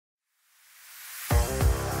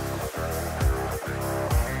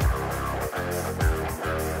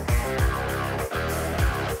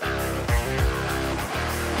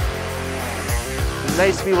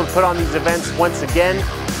nice to be able to put on these events once again.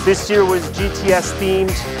 This year was GTS themed.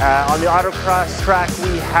 On the autocross track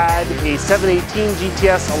we had a 718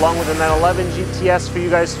 GTS along with a 911 GTS for you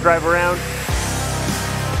guys to drive around.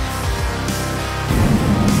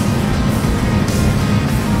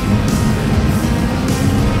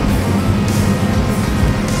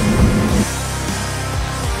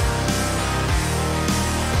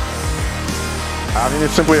 I mean,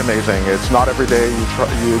 it's simply amazing. It's not every day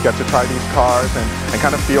you get to try these cars and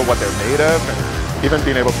kind of feel what they're made of, and even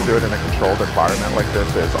being able to do it in a controlled environment like this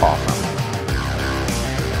is awesome.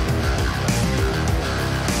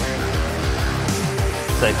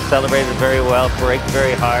 It's accelerated very well, braked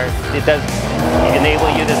very hard. It does enable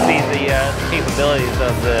you to see the capabilities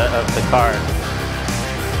of the car.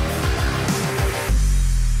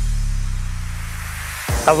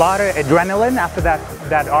 A lot of adrenaline after that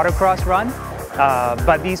autocross run.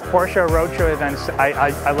 But these Porsche Roadshow events,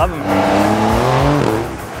 I love them.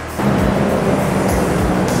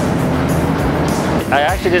 I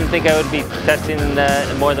actually didn't think I would be testing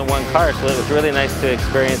more than one car, so it was really nice to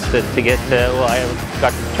experience to get to, well, I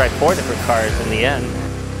got to try 4 different cars in the end.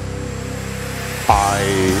 I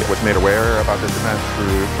was made aware about this event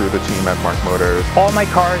through the team at Mark Motors. All my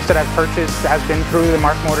cars that I've purchased has been through the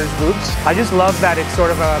Mark Motors groups. I just love that it's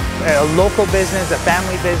sort of a local business, a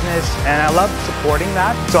family business, and I love supporting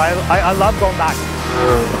that. So I love going back.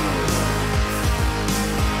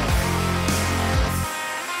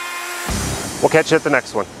 We'll catch you at the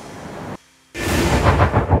next one.